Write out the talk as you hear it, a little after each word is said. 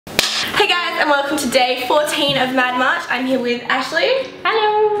and welcome to day 14 of Mad March. I'm here with Ashleigh.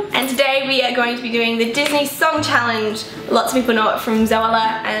 Hello. And today we are going to be doing the Disney Song Challenge. Lots of people know it from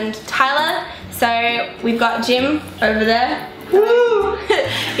Zoella and Tyler. So we've got Jim over there. Woo!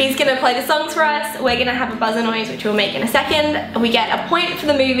 He's gonna play the songs for us. We're gonna have a buzzer noise which we'll make in a second. We get a point for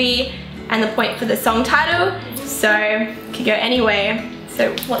the movie and the point for the song title. So it could go any way.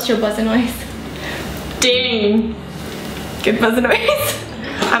 So what's your buzzer noise? Ding. Good buzzer noise.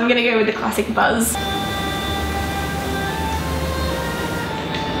 I'm gonna go with the classic buzz.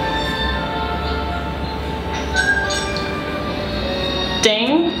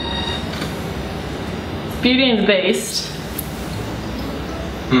 Ding. Beauty and the Beast.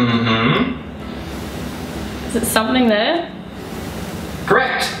 Mm-hmm. Is it something there?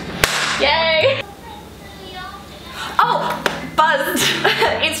 Correct. Yay! Oh, buzz.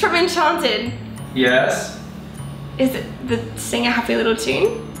 It's from Enchanted. Yes. Is it the Sing a Happy Little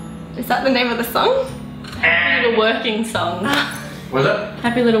Tune? Is that the name of the song? Happy Little Working Song. Was it?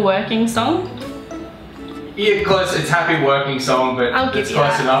 Happy Little Working Song. Yeah, close. It's Happy Working Song, but I'll give it's you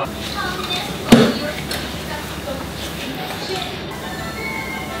close that. enough.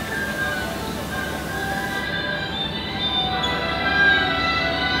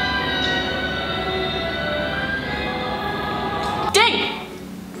 Ding!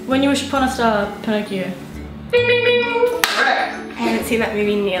 When You Wish Upon a Star, Pinocchio. Bing, bing, bing. Correct. I haven't seen that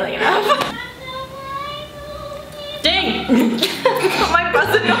movie nearly enough. Ding! My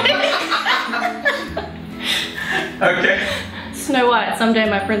buzzer noise. Okay. Snow White, Someday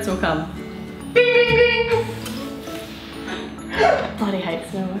My Prince Will Come. Bing, bing, bing. Bloody hate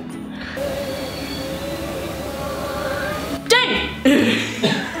Snow White. Ding!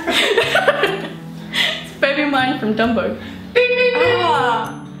 It's Baby Mine from Dumbo. Bing, bing, bing.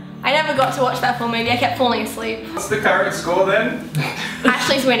 Oh, I never got to watch that full movie. I kept falling asleep. What's the current score then?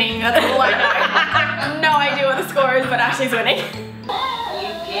 Ashley's winning. That's all I know. No idea what the score is, but Ashley's winning.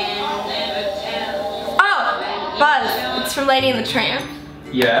 Oh, Buzz. It's from Lady and the Tramp.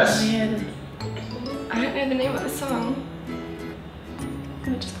 Yes. Yeah, I don't know the name of the song.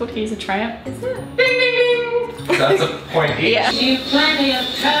 it's just called He's a Tramp. Is it? Bing, bing, bing. That's a point each. Yeah. Plenty of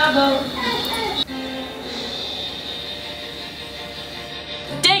trouble.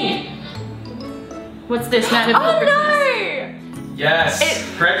 Ding! What's this? Nightmare Before Oh Christmas. no! Yes.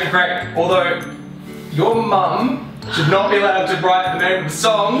 Correct and correct. Although your mum should not be allowed to write the name of the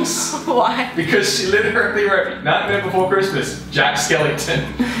songs Why? because she literally wrote Nightmare Before Christmas, Jack Skellington.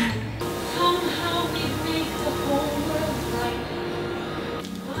 Somehow we make the whole world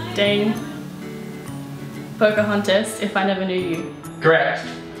right. Ding. Pocahontas, If I Never Knew You. Correct.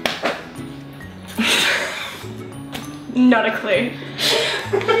 Not a clue.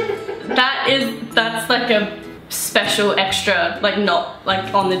 That's like a special extra, like not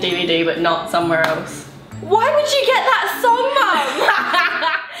like on the DVD but not somewhere else. Why would you get that song,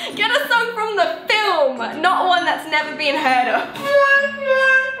 Mum? Get a song from the film, not one that's never been heard of.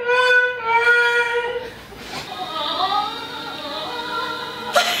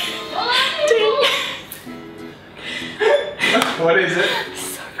 What is it?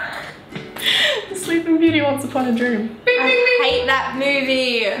 Sleeping Beauty, Once Upon a Dream. I hate that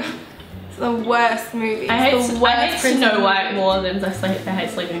movie. It's the worst movie. I hate Princess Snow movie. White more than I hate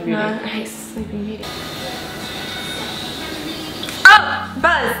Sleeping Beauty. No, I hate Sleeping Beauty. Oh,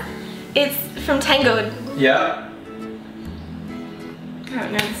 Buzz. It's from Tangled. Yeah. I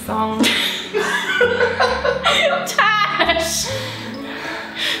don't know the song. Tash!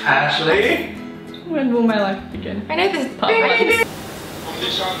 Ashley. When will my life begin? I know this Part one.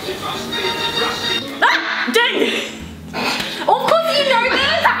 Ah! Dang! Oh, of course you know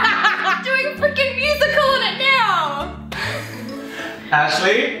this! I'm doing a freaking musical on it now!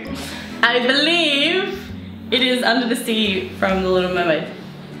 Ashley. I believe it is Under the Sea from The Little Mermaid.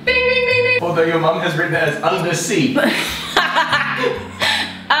 Bing, bing, bing, bing. Although your mum has written it as Undersea.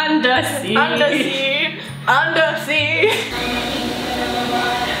 Undersea. Undersea. Undersea.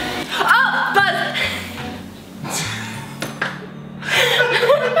 Oh, Buzz!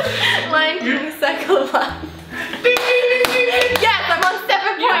 Lion King, Circle of Life. Yes, I'm on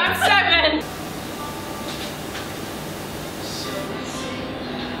 7 You have points. 7.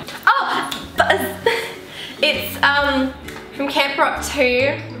 Oh, Buzz. It's from Camp Rock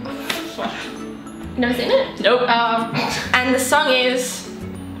 2. Never seen it? Nope. And the song is,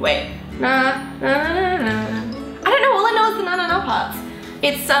 wait, na na na na. I don't know. All I know is the na na na parts.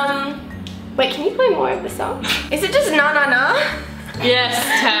 It's wait, can you play more of the song? Is it just na na na? Yes,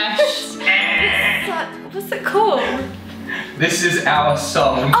 Tash. What's it called? This is our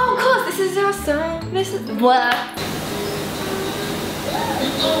song. Oh, of course, this is our song. This is what?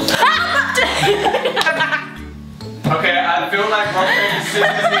 Ah! Okay, I feel like rock, paper,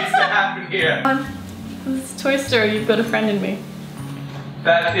 scissors needs to happen here. This is Toy Story, you've got a friend in me.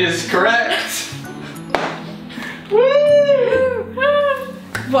 That is correct.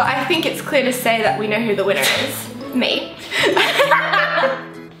 Well, I think it's clear to say that we know who the winner is. Me.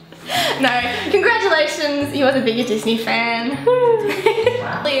 No, congratulations, you are the bigger Disney fan.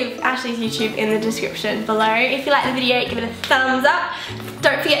 I'll leave Ashleigh's YouTube in the description below. If you like the video, give it a thumbs up.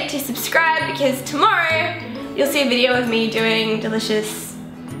 Don't forget to subscribe because tomorrow you'll see a video of me doing delicious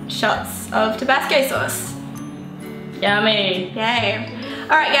shots of Tabasco sauce. Yummy. Yay.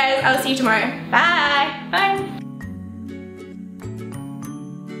 Alright guys, I'll see you tomorrow. Bye. Bye.